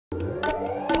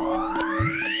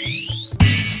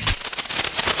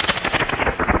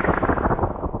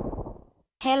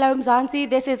Hello, Mzansi.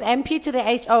 This is MP to the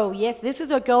HO. Yes, this is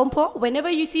your girl Mpo. Whenever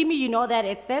you see me, you know that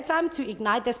it's their time to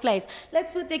ignite this place.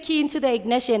 Let's put the key into the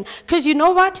ignition. Because you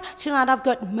know what? Tonight I've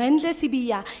got Mandla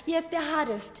Sibiya. Yes, the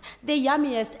hardest, the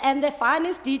yummiest, and the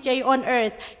finest DJ on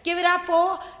earth. Give it up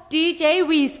for DJ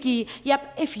Whiskey.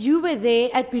 Yep, if you were there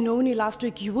at Benoni last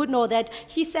week, you would know that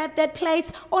he set that place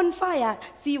on fire.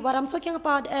 See, what I'm talking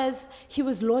about is he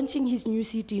was launching his new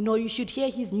CD. No, you should hear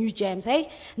his new jams, hey?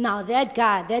 Now, that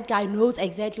guy knows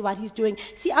exactly what he's doing.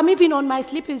 See, I'm even on my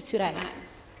slippers today.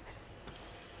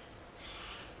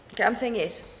 Okay, I'm saying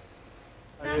yes.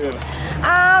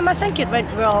 I think it went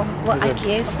well. Well, I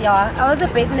guess, yeah. I was a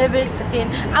bit nervous, but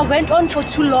then I went on for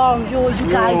too long. You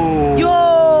guys.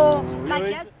 Like,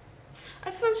 yes. I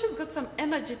feel she's got some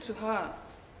energy to her.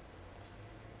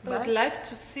 But I'd like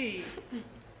to see.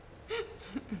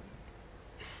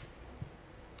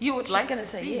 You would like to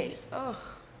say see yes. Oh,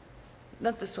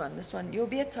 not this one. This one. You'll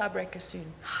be a tiebreaker soon.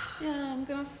 Yeah, I'm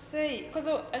gonna say because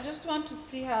I just want to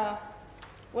see her,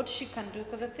 what she can do.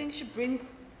 Because I think she brings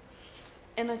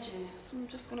energy. So I'm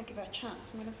just gonna give her a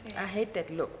chance. I'm gonna say. I hate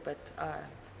that look, but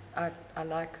I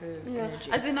like her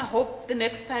energy. As in, I hope the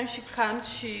next time she comes,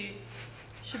 she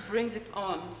brings it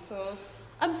on. So.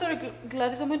 I'm sorry,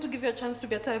 Gladys, I'm going to give you a chance to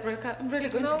be a tiebreaker. I'm really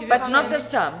going to give you a chance. But not this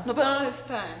time. No, but not this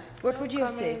time. What would you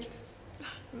have said?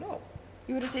 No.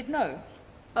 You would have said no.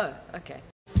 Oh, okay.